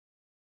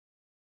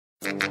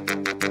Hi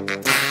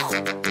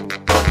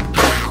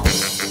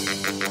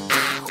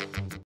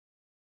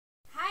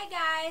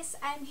guys!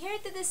 I'm here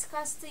to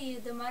discuss to you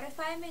the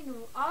modify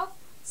menu of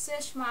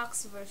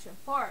SwishMax version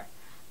 4.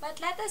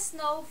 But let us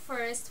know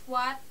first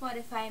what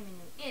modify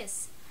menu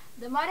is.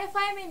 The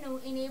modify menu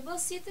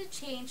enables you to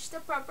change the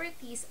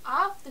properties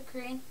of the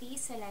currently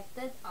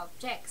selected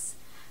objects.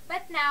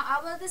 But now I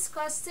will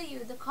discuss to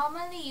you the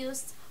commonly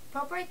used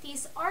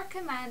properties or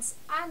commands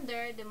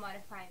under the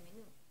modify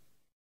menu.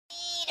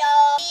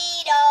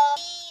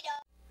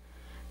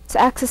 To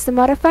access the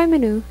modify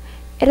menu,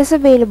 it is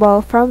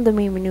available from the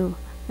main menu,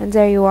 and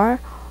there you are,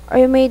 or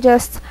you may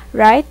just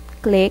right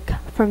click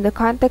from the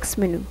context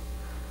menu.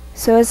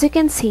 So as you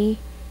can see,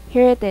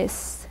 here it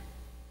is.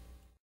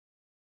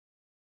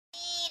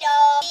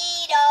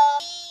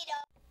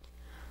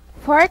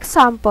 For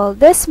example,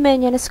 this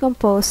minion is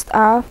composed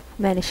of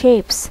many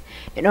shapes.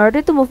 In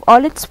order to move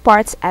all its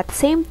parts at the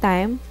same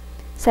time,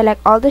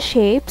 select all the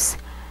shapes,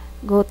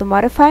 go to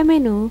modify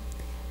menu,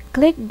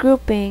 click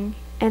grouping,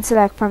 and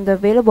select from the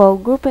available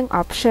grouping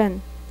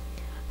option.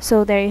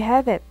 So there you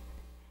have it.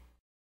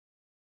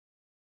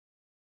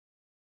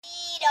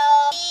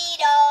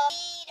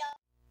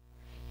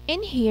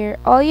 In here,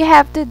 all you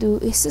have to do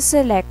is to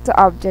select the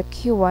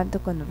object you want to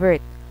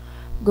convert.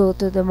 Go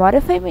to the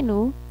modify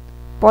menu,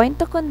 point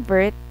to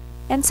convert,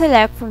 and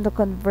select from the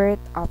convert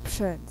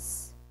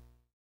options.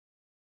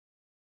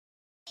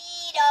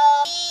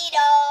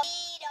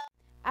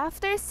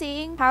 After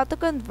seeing how to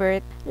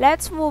convert,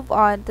 let's move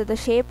on to the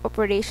shape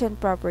operation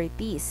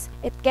properties.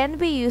 It can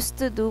be used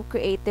to do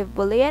creative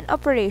Boolean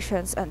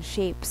operations on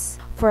shapes.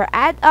 For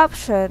add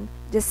option,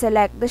 just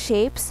select the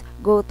shapes,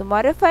 go to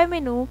modify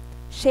menu,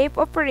 shape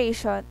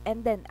operation,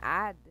 and then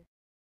add.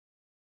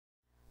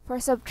 For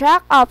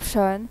subtract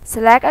option,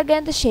 select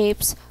again the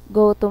shapes,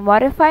 go to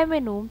modify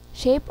menu,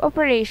 shape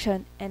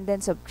operation, and then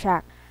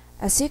subtract.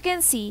 As you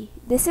can see,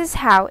 this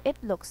is how it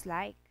looks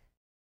like.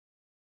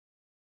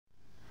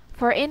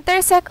 For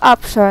intersect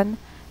option,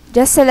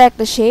 just select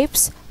the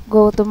shapes,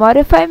 go to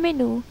modify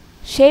menu,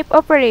 shape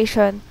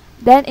operation,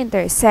 then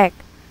intersect.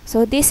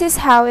 So this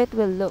is how it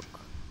will look.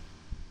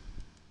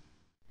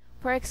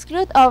 For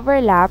exclude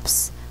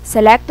overlaps,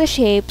 select the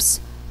shapes,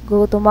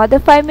 go to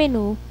modify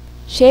menu,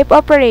 shape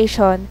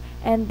operation,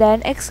 and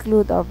then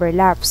exclude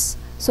overlaps.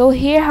 So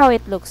here how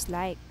it looks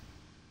like.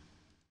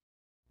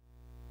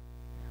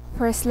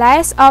 For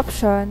slice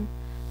option,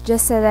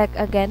 just select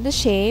again the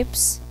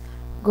shapes,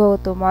 go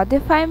to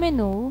modify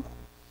menu,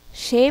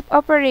 shape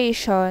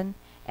operation,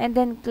 and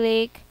then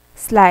click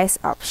slice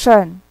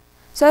option.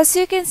 So as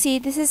you can see,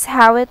 this is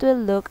how it will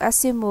look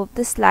as you move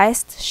the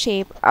sliced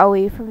shape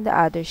away from the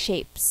other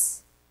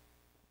shapes.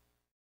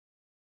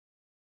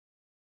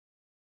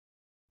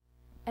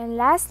 And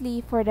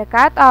lastly, for the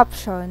cut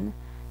option,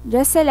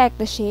 just select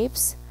the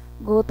shapes,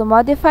 go to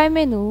modify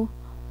menu,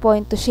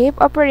 point to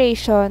shape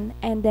operation,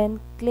 and then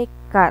click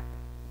cut.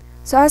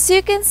 So as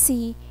you can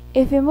see,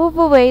 if you move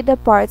away the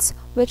parts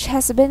which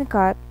has been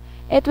cut,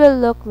 it will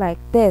look like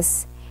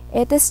this.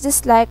 It is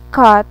just like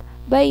cut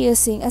by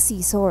using a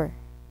scissor.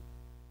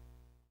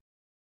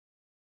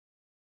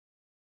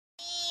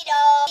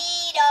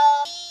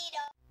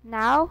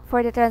 Now,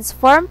 for the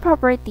transform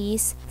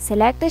properties,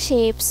 select the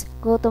shapes,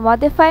 go to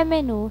modify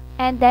menu,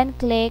 and then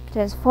click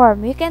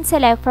transform. You can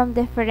select from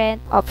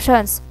different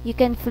options. You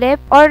can flip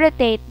or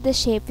rotate the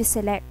shape you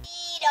select.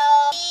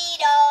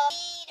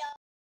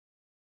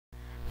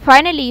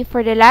 Finally,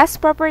 for the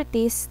last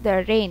properties,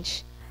 the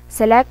arrange.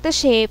 Select the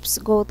shapes,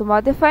 go to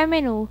modify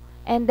menu,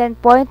 and then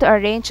point to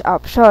arrange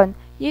option.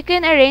 You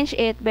can arrange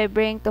it by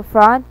bringing to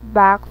front,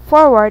 back,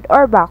 forward,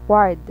 or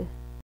backward.